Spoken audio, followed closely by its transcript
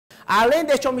Além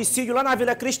deste homicídio lá na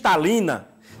Vila Cristalina,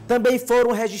 também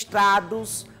foram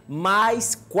registrados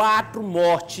mais 4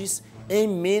 mortes em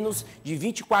menos de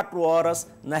 24 horas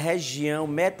na região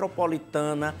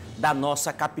metropolitana da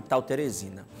nossa capital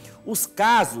Teresina. Os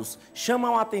casos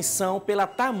chamam a atenção pela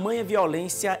tamanha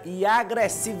violência e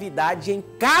agressividade em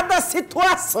cada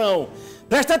situação.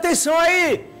 Presta atenção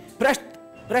aí!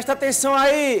 Presta atenção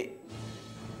aí!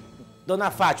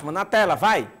 Dona Fátima, na tela,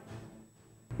 vai!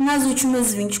 Nas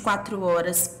últimas 24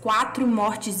 horas, 4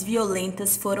 mortes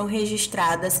violentas foram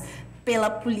registradas pela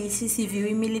Polícia Civil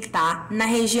e Militar na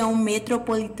região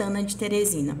metropolitana de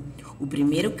Teresina. O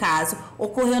primeiro caso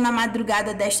ocorreu na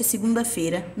madrugada desta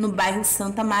segunda-feira, no bairro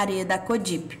Santa Maria da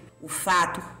Codipe. O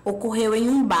fato ocorreu em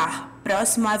um bar,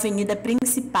 próximo à avenida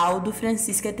principal do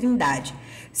Francisca Trindade.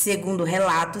 Segundo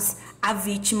relatos, a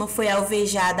vítima foi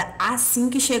alvejada assim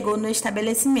que chegou no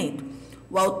estabelecimento.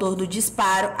 O autor do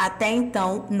disparo até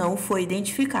então não foi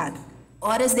identificado.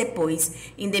 Horas depois,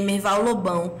 em Demerval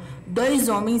Lobão, 2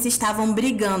 homens estavam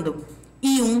brigando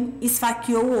e um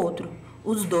esfaqueou o outro.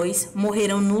 Os 2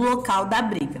 morreram no local da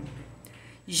briga.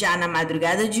 Já na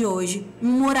madrugada de hoje, um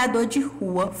morador de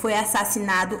rua foi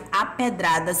assassinado a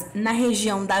pedradas na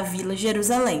região da Vila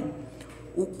Jerusalém.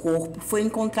 O corpo foi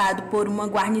encontrado por uma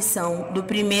guarnição do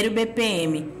 1º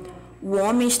BPM. O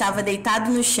homem estava deitado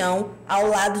no chão, ao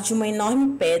lado de uma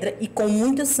enorme pedra e com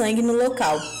muito sangue no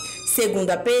local.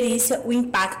 Segundo a perícia, o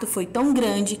impacto foi tão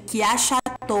grande que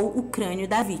achatou o crânio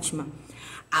da vítima.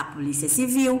 A Polícia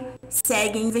Civil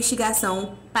segue a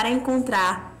investigação para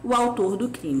encontrar o autor do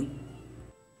crime.